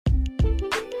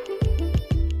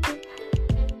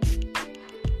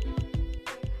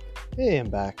Hey, I'm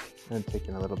back. I'm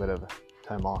taking a little bit of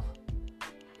time off.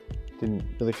 Didn't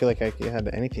really feel like I had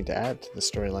anything to add to the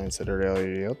storylines that are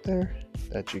already out there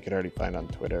that you could already find on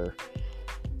Twitter.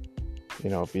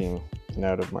 Being an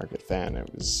out of market fan, it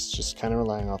was just kind of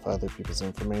relying off other people's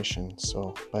information.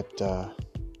 But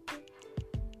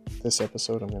this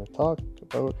episode, I'm going to talk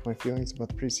about my feelings about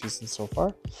the preseason so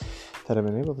far that I've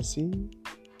been able to see,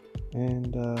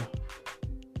 and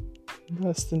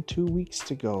less than 2 weeks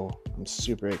to go. I'm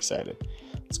super excited.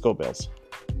 Let's go, Bills.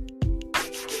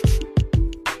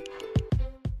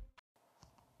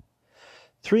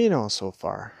 3-0 so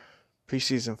far,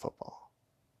 preseason football.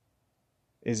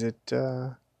 Is it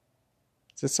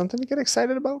something to get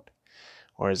excited about?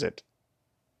 Or is it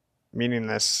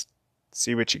meaningless,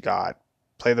 see what you got,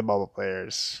 play the bubble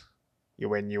players, you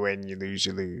win, you lose,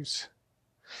 you lose?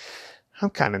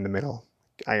 I'm kind of in the middle.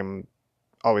 I am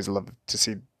always love to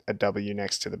see a W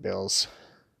next to the Bills,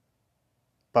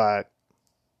 but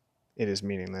it is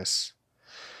meaningless.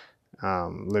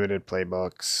 Limited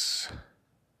playbooks.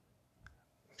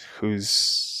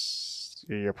 Who's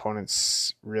your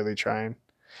opponents really trying?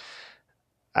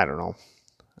 I don't know.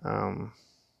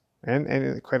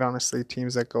 And quite honestly,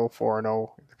 teams that go 4-0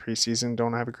 in the preseason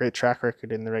don't have a great track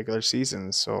record in the regular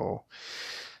season. So,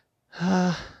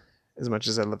 as much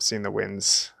as I love seeing the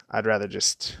wins, I'd rather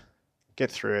just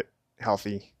get through it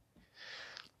healthy.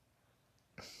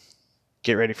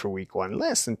 Get ready for week 1.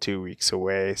 Less than 2 weeks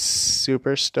away.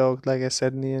 Super stoked, like I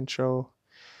said in the intro.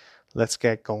 Let's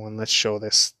get going. Let's show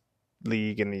this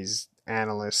league and these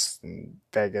analysts in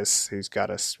Vegas who's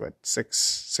got us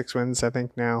six wins I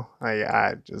think now.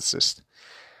 I just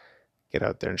get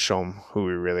out there and show them who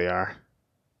we really are.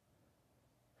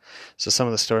 So some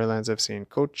of the storylines I've seen: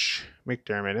 Coach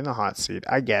McDermott in the hot seat.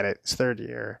 I get it, it's third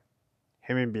year.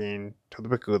 Him and Bean told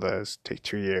the Bakulas take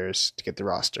 2 years to get the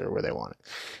roster where they want it.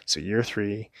 So year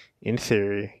 3, in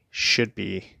theory, should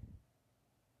be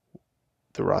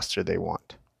the roster they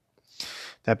want.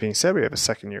 That being said, we have a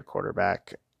second-year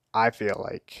quarterback. I feel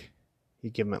like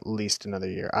you give him at least another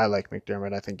year. I like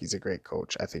McDermott. I think he's a great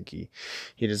coach. I think he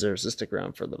deserves to stick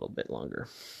around for a little bit longer,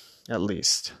 at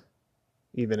least.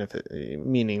 Even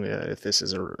meaning that if this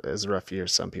is as rough year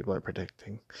as some people are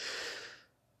predicting.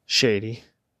 Shady,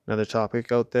 another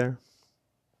topic out there.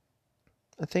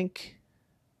 I think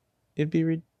it'd be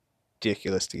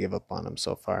ridiculous to give up on him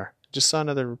so far. Just saw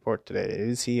another report today.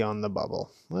 Is he on the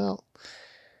bubble? Well,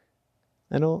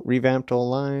 I know, revamped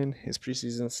O-line. His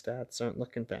preseason stats aren't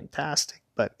looking fantastic,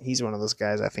 but he's one of those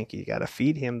guys I think you got to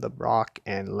feed him the rock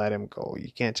and let him go.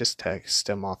 You can't just text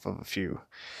him off of a few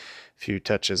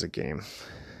touches a game.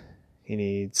 He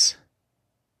needs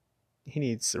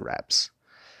the reps.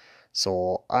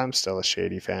 So I'm still a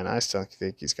Shady fan. I still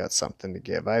think he's got something to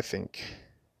give. I think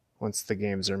once the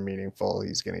games are meaningful,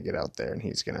 he's going to get out there and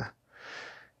he's going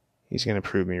to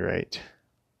prove me right.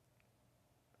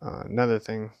 Another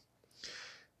thing,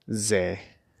 Zay.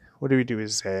 What do we do with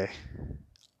Zay?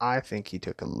 I think he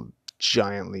took a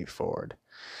giant leap forward.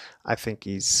 I think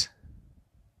he's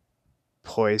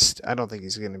poised. I don't think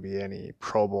he's going to be any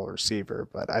Pro Bowl receiver,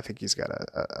 but I think he's got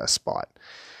a spot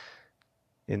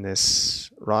in this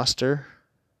roster.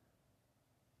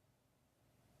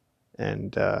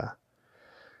 And,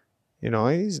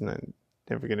 he's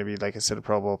never going to be, like I said, a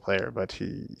Pro Bowl player, but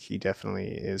he definitely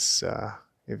is...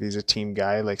 if he's a team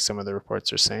guy, like some of the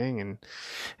reports are saying,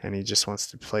 and he just wants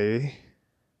to play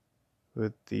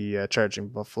with the charging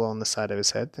buffalo on the side of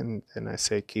his head, then I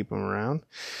say keep him around.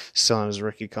 Still on his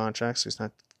rookie contract, so he's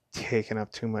not taking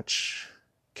up too much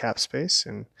cap space,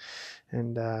 and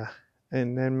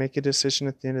then make a decision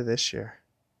at the end of this year.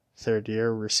 Third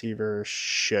year receiver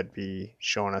should be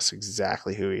showing us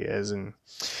exactly who he is, and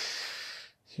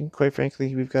quite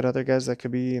frankly, we've got other guys that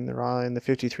could be in the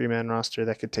 53-man roster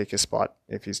that could take his spot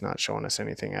if he's not showing us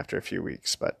anything after a few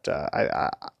weeks. But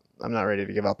I'm not ready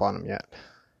to give up on him yet.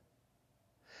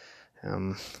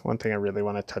 One thing I really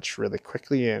want to touch really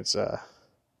quickly is I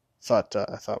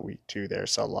thought week 2 there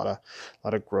saw a lot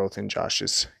of growth in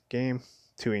Josh's game.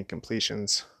 2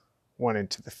 incompletions, 1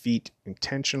 into the feet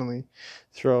intentionally,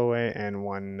 throwaway, and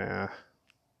one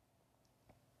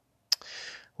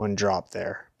drop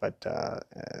there. But I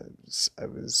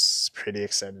was pretty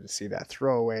excited to see that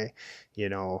throwaway. He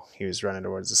was running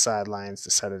towards the sidelines,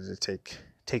 decided to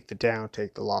take the down,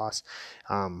 take the loss,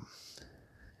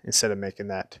 instead of making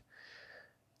that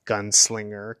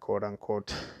gunslinger, quote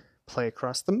unquote, play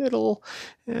across the middle,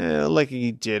 like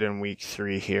he did in week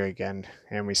 3 here again.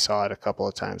 And we saw it a couple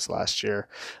of times last year.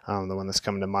 The one that's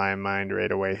coming to my mind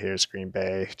right away here is Green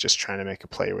Bay, just trying to make a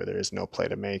play where there is no play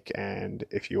to make. And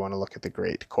if you want to look at the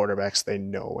great quarterbacks, they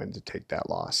know when to take that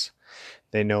loss.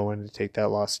 They know when to take that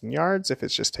loss in yards. If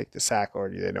it's just take the sack, or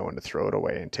they know when to throw it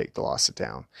away and take the loss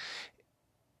down.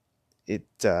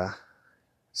 It's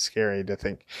scary to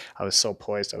think. I was so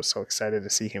poised. I was so excited to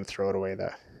see him throw it away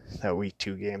that week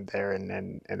 2 game there, and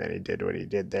then he did what he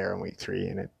did there in week 3,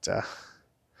 and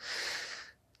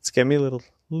it's getting me a little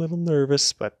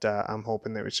nervous. But I'm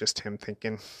hoping that it was just him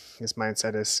thinking. His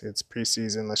mindset is it's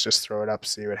preseason. Let's just throw it up,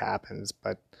 see what happens.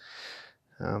 But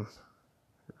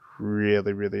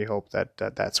really, really hope that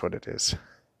that's what it is.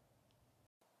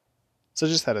 So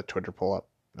just had a Twitter poll up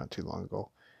not too long ago.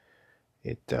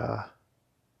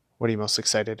 What are you most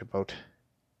excited about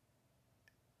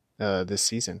this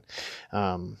season?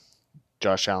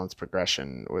 Josh Allen's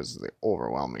progression was the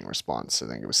overwhelming response. I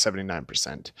think it was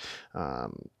 79%.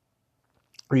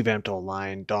 Revamped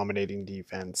O-line, dominating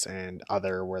defense, and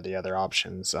other were the other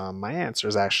options. My answer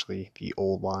is actually the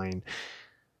O-line,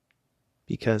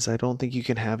 because I don't think you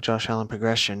can have Josh Allen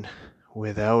progression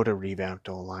without a revamped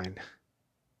O-line.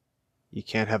 You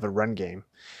can't have a run game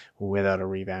without a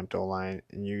revamped O-line,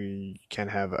 and you can't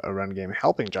have a run game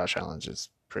helping Josh Allen's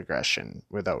progression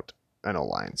without an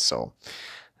O-line. So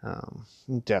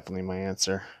definitely my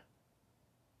answer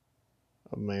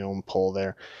of my own poll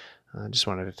there. I just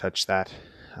wanted to touch that.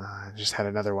 I just had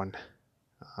another one,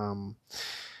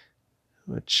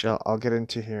 which I'll get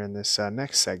into here in this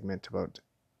next segment about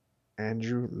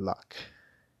Andrew Luck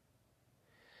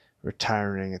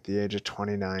retiring at the age of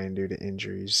 29 due to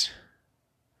injuries.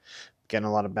 Getting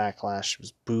a lot of backlash. He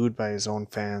was booed by his own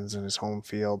fans in his home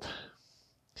field.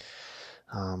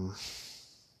 I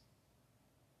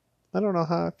don't know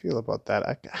how I feel about that.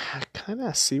 I kind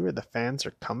of see where the fans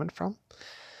are coming from,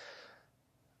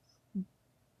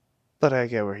 but I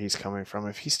get where he's coming from.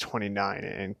 If he's 29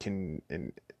 and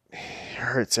it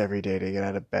hurts every day to get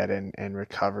out of bed, and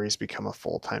recovery's become a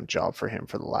full-time job for him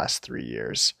for the last 3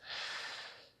 years,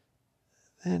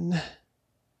 then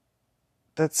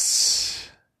that's,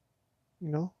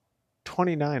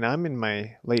 29. I'm in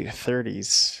my late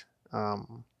 30s. I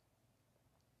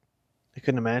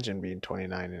couldn't imagine being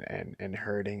 29 and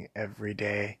hurting every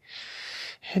day.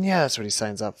 And yeah, that's what he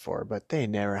signs up for. But they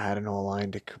never had an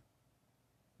O-line to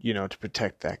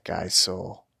protect that guy.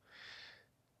 So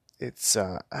it's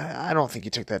I don't think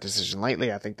he took that decision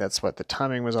lightly. I think that's what the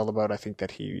timing was all about. I think that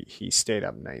he stayed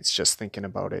up nights just thinking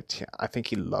about it. I think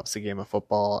he loves the game of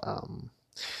football.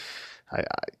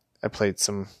 I played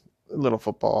some little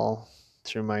football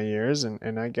through my years,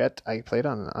 and I played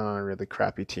on a really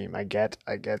crappy team. I get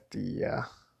the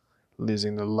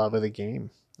losing the love of the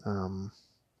game.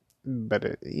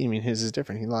 But his is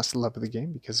different. He lost the love of the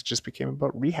game because it just became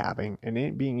about rehabbing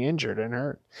and being injured and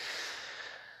hurt.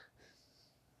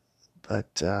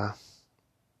 But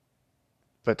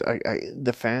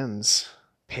the fans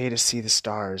pay to see the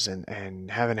stars,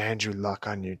 and having Andrew Luck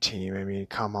on your team. I mean,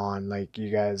 come on, like, you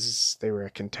guys, they were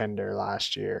a contender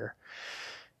last year.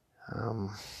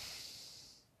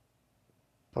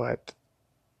 But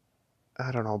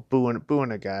I don't know,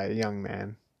 booing a guy, a young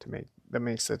man, that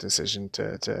makes the decision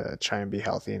to try and be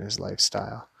healthy in his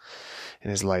lifestyle, in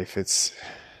his life.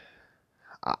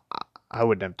 I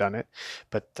wouldn't have done it.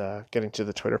 But getting to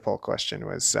the Twitter poll question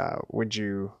was, would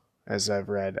you, as I've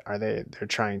read, they're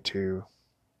trying to,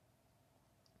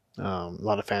 a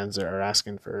lot of fans are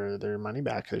asking for their money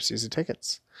back, their season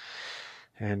tickets.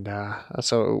 And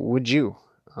so would you?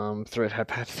 Thread have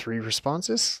had 3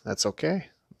 responses. That's okay.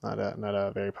 Not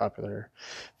a very popular,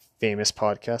 famous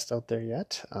podcast out there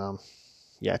yet.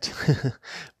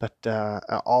 But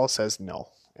all says no,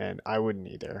 and I wouldn't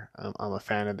either. I'm a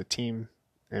fan of the team.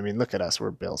 I mean, look at us.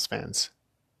 We're Bills fans.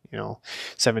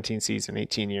 17 season,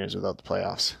 18 years without the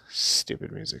playoffs.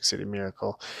 Stupid Music City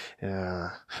Miracle.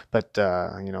 But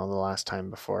the last time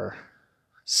before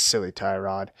silly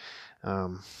Tyrod,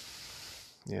 and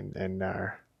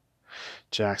our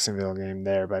Jacksonville game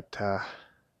there. But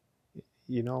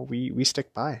we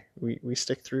stick by. We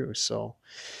stick through. So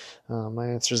my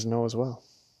answer is no as well.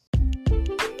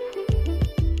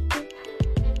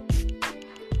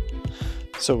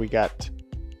 So we got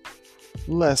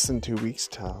less than 2 weeks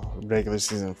till regular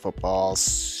season football.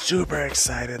 Super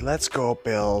excited. Let's go,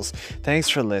 Bills. Thanks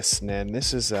for listening.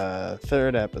 This is a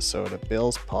 3rd episode of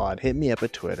Bills Pod. Hit me up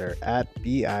at Twitter at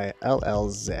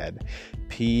BILLZPOD.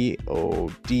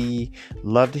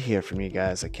 Love to hear from you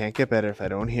guys. I can't get better if I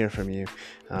don't hear from you.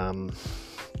 I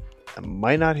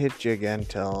might not hit you again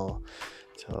till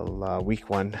week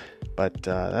 1. But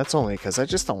that's only because I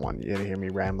just don't want you to hear me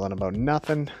rambling about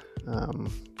nothing.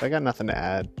 If I got nothing to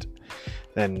add,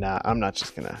 then I'm not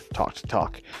just going to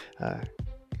talk.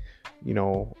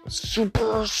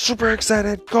 Super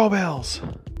excited. Go Bills!